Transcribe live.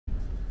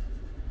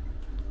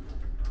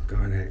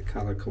going out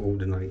colour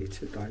coordinated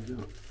today,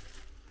 look.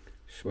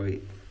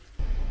 Sweet.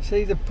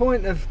 See, the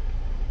point of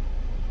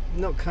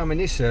not coming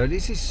this early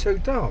is it's so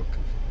dark.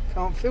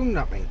 Can't film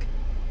nothing.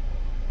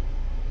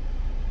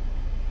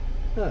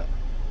 Look.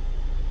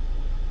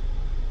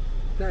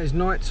 That is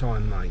night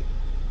time, mate.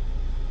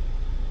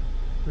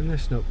 And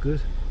that's not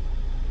good.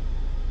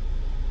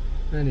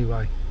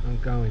 Anyway, I'm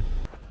going.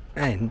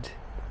 And,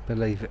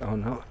 believe it or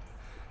not,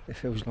 it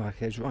feels like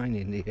there's rain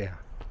in the air.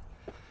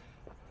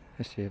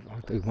 Let's see if I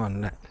do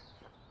one lap.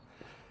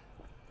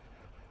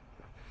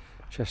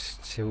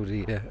 Just till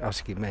the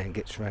husky man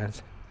gets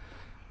round.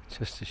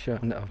 Just to show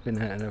him that I've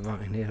been out in the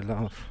rain here,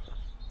 laugh.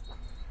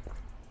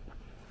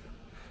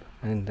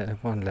 And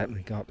one lap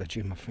we go up the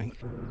gym, I think.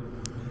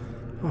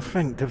 I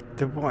think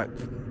the white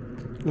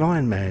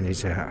line man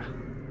is out.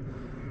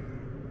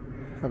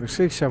 I can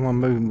see someone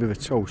moving with a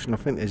torch, and I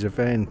think there's a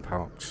van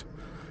parked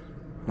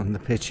on the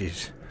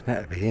pitches.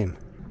 That'd be him.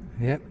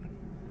 Yep.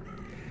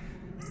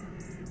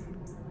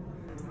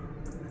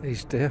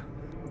 He's there.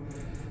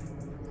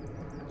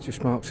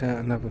 Just marks out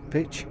another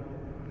pitch.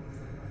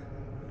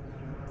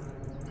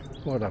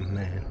 What a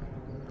man.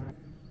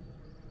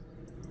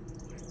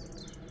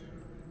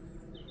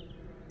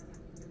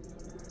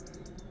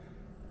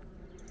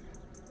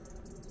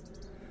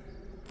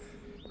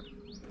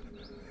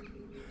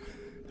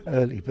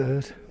 Early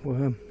bird,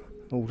 worm,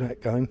 all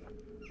that game.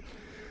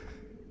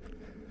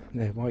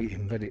 They're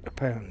waiting, ready to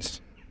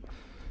pounce.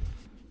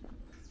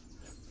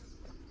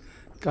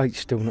 Gate's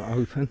still not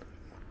open,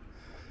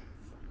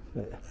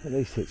 but at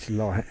least it's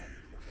light,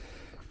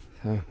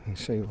 so you can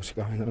see what's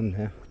going on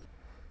now.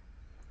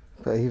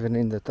 But even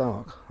in the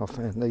dark, I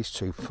found these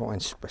two fine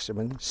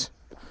specimens.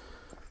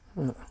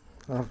 Oh,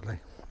 lovely.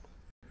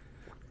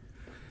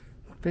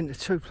 Been to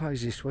two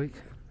plays this week.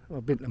 Well,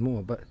 I've been to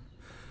more, but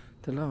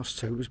the last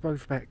two was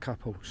both about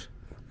couples.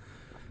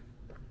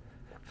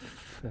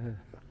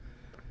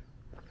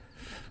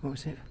 What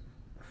was it?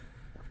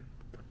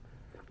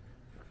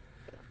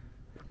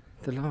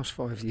 The last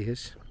 5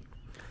 years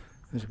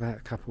was about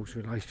a couple's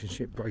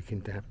relationship breaking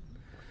down,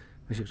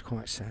 which was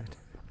quite sad.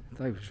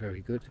 They was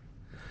very good.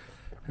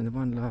 And the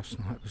one last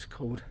night was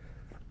called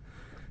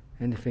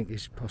Anything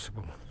is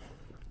Possible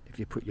if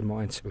you put your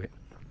mind to it.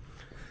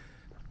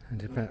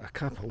 And about a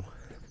couple,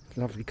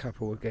 lovely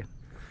couple again,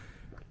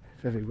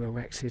 very well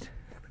acted,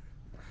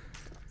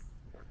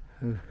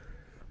 who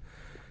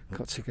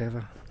got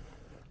together,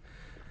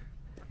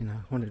 you know,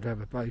 wanted to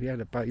have a baby,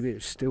 had a baby, it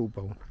was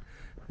stillborn.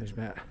 It was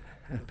about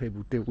how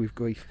people deal with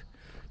grief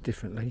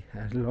differently,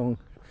 how long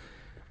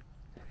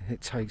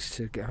it takes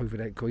to get over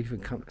that grief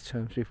and come to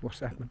terms with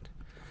what's happened.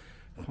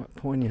 Quite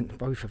poignant,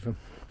 both of them.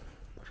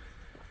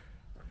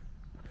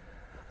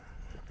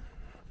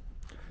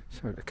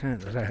 So to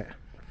counter that,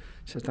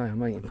 today I'm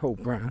meeting Paul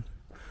Brown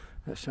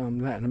at some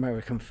Latin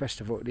American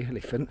festival at the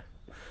Elephant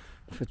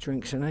for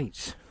drinks and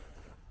eats.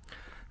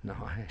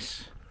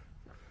 Nice.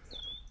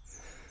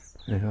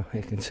 Now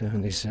he can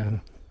turn his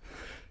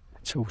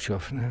torch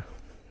off now.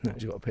 Now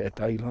he's got a bit of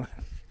daylight.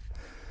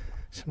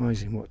 It's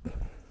amazing what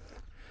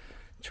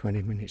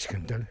 20 minutes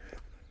can do.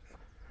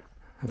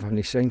 I've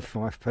only seen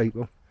 5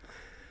 people.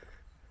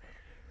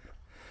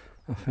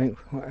 I think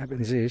what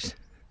happens is,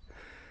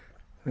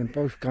 when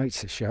both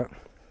gates are shut,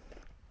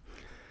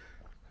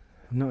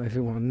 not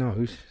everyone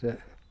knows that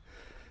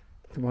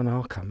the one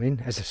I come in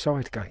has a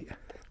side gate.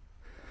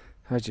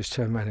 I just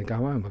turn around and go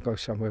home or go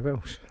somewhere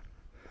else.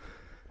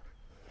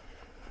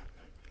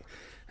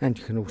 And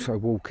you can also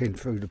walk in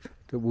through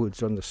the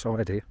woods on the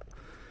side here.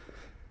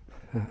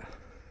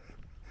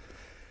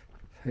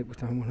 People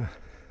don't want to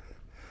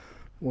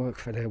work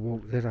for their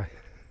walk, do they?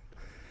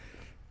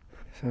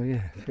 So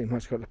yeah, pretty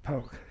much got the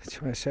park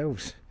to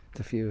ourselves,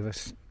 the few of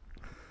us.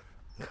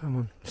 Come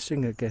on,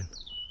 sing again.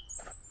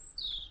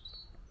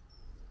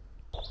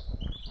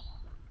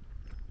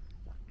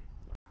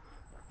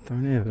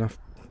 Don't hear enough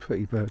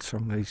pretty bird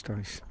song these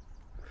days.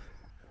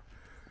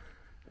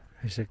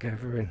 As they're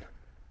gathering.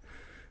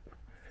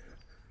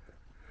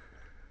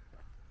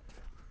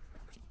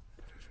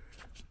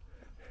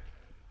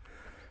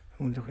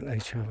 All looking at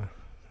each other.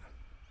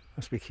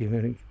 Must be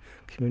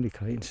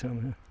communicating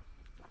somehow.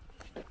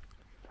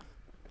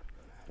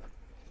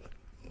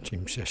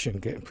 Gym session,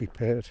 getting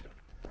prepared.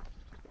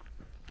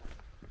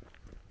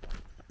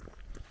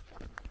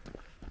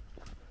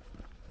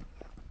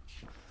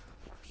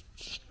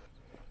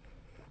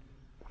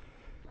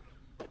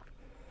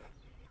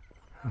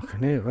 I can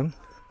hear them.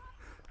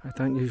 They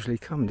don't usually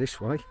come this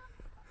way.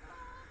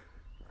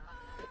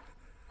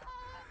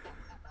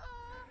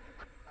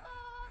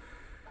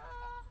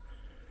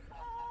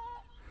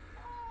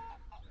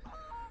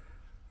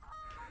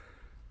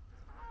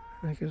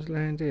 They can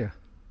land here.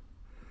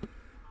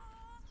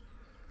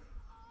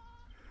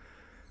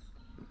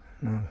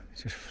 No,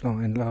 it's just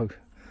flying low.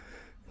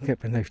 Get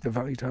beneath the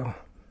radar.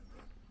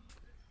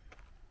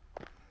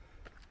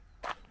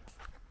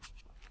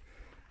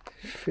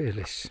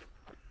 Fearless.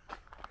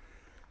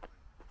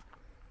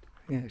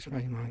 Yeah, it's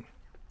me, mate.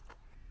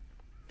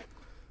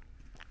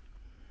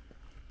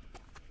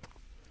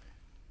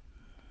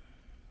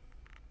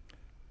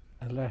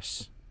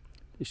 alas,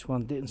 this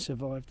one didn't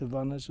survive the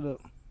runners.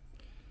 Look,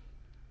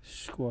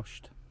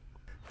 squashed.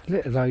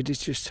 Little lady's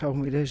just told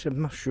me there's a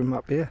mushroom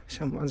up here.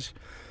 Someone's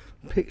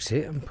picked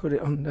it and put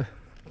it on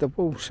the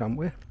wall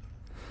somewhere.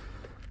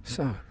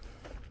 So,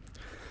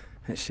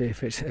 let's see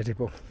if it's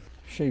edible.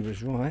 She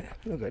was right.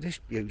 Look at this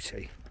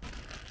beauty.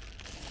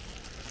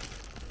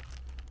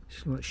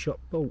 It's like shop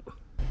bought.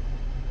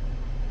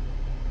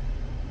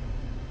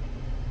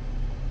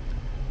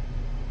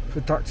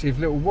 Productive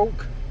little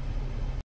walk.